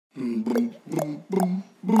Better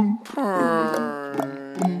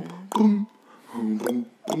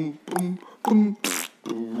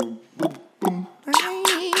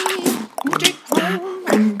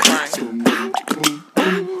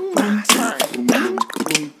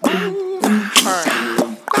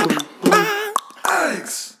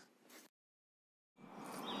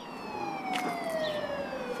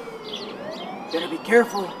be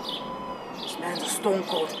careful. This man's a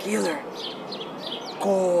stone-cold killer.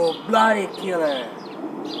 Cold-blooded killer.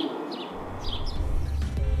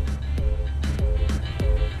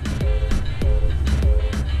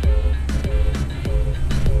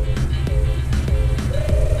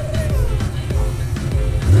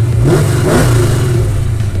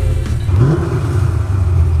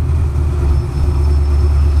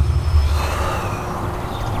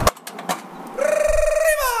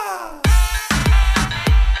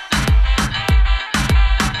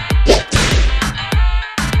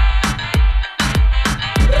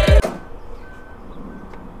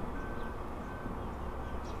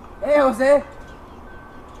 Hey, Jose!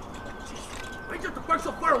 Why did you have to park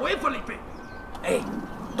so far away, Felipe? Hey,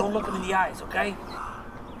 don't look him in the eyes, okay?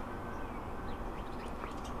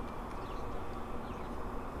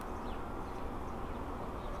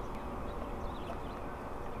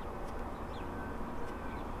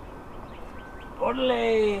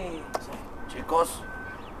 Orale! Chicos.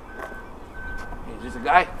 Hey, is this a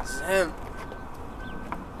guy? This is him.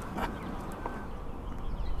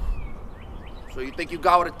 So you think you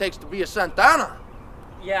got what it takes to be a Santana?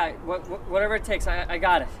 Yeah, whatever it takes, I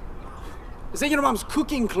got it. This ain't your mom's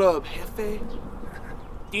cooking club, jefe.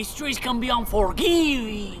 These streets can be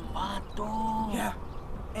unforgiving, vato. Yeah,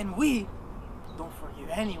 and we don't forgive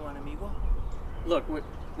anyone, amigo. Look,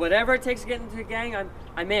 whatever it takes to get into the gang,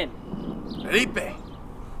 I'm in. Felipe,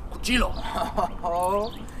 cuchillo.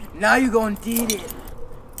 Oh, now you gonna eat it.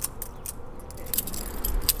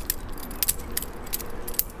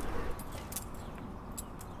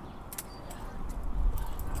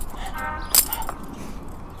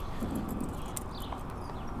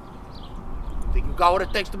 Think you got what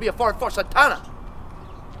it takes to be a 4-4 Santana?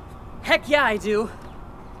 Heck yeah, I do.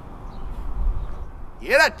 You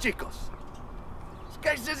hear that, chicos? This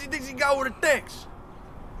guy says he thinks he got what it takes.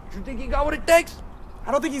 You think he got what it takes?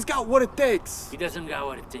 I don't think he's got what it takes. He doesn't got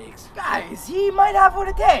what it takes. Guys, he might have what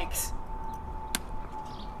it takes.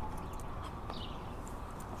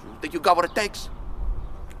 You think you got what it takes?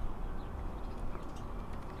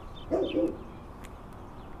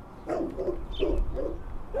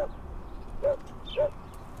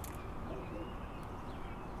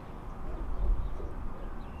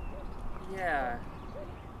 Yeah.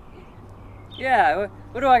 Yeah,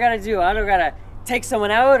 what do I gotta do? I don't gotta take someone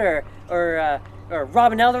out or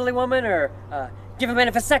rob an elderly woman or give a man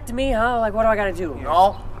a vasectomy, huh? Like, what do I gotta do?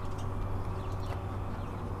 No.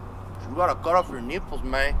 You gotta cut off your nipples,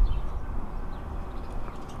 man.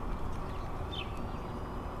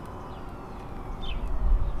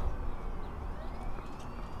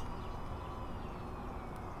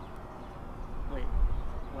 Wait,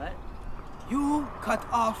 what? You cut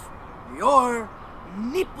off your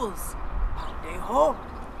nipples, pendejo.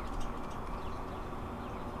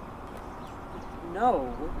 No,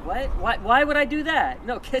 what? Why would I do that?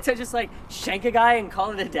 No, kids are just like shank a guy and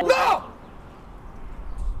call it a day. No!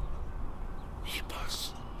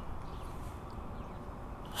 Nipples.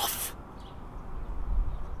 Off.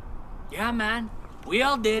 Yeah, man. We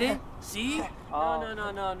all did it. See?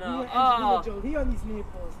 No. Jolie on these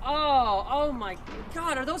nipples. Oh my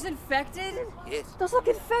God, are those infected? Yes. Those look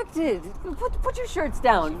infected. Put your shirts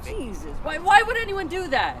down. Jesus. Why would anyone do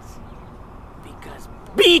that? Because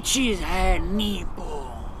bitches had nipples.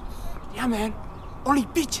 Yeah, man. Only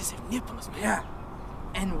bitches have nipples, man. Yeah,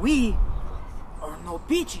 and we are no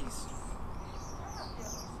bitches.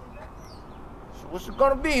 So what's it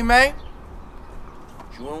gonna be, man?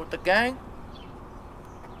 You in with the gang?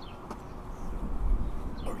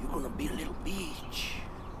 Or you gonna be a little bitch?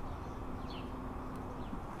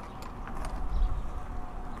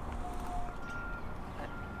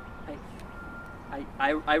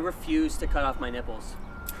 I refuse to cut off my nipples.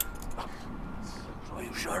 Are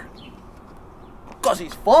you sure? Cause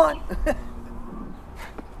he's fun.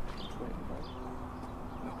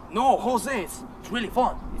 No, Jose, it's really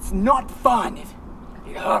fun. It's not fun. It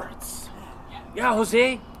hurts. Yeah,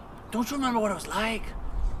 Jose. Don't you remember what it was like?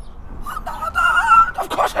 Of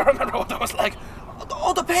course I remember what that was like.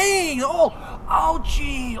 All the pain. Oh,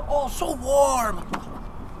 ouchie. Oh, so warm.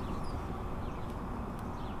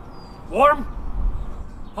 Warm?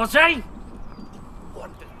 Jose?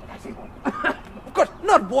 Warm. Of course,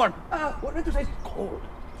 not warm. What I meant to say is cold.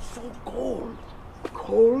 So cold.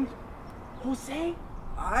 Cold? Jose?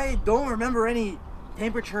 I don't remember any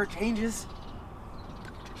temperature changes.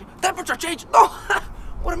 Temperature change? No!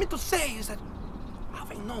 What I mean to say is that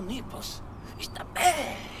having no nipples is the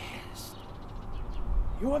best.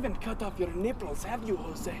 You haven't cut off your nipples, have you,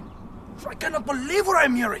 Jose? I cannot believe what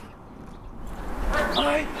I'm hearing.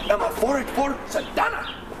 I am a 484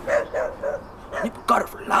 Santana. Nipple cutter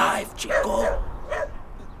for life, Chico.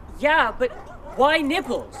 Yeah, but why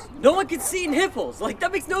nipples? No one can see nipples. Like,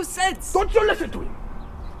 that makes no sense. Don't you listen to him.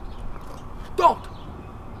 Don't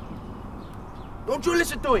you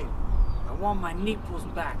listen to him. I want my nipples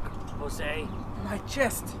back, Jose. My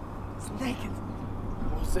chest is naked.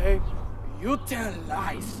 Jose, you tell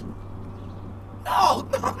lies. No!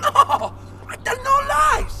 I tell no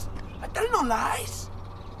lies. I tell no lies.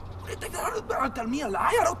 What do you think? Don't tell me a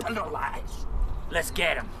lie. I don't tell no lies. Let's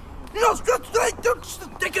get him. No, just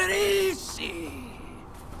take it easy.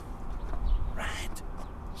 Right?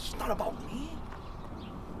 It's not about me.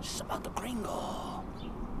 It's about the gringo.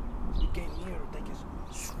 He came here to take his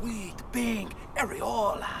sweet pink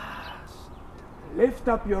areolas. Lift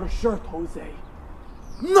up your shirt, Jose.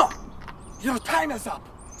 No! Your time is up.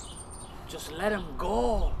 Just let him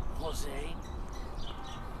go, Jose.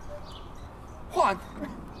 Juan.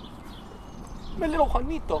 My little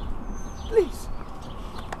Juanito. Please.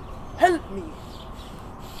 Help me.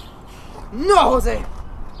 No, Jose!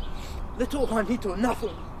 Little Juanito,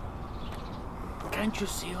 nothing. Can't you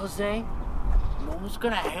see, Jose? No one's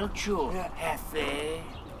gonna help you, Jefe.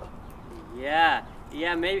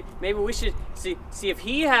 Yeah, maybe we should see if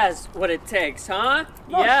he has what it takes, huh?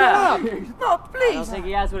 No, yeah. shut up. No, I please. don't think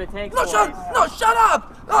he has what it takes. No, boys. shut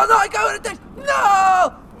up! No, I got what it takes.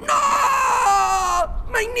 No!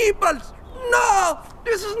 My nipples! No!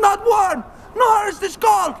 This is not warm! Nor is this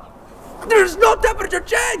cold! There's no temperature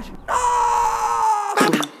change! No!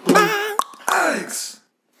 Alex!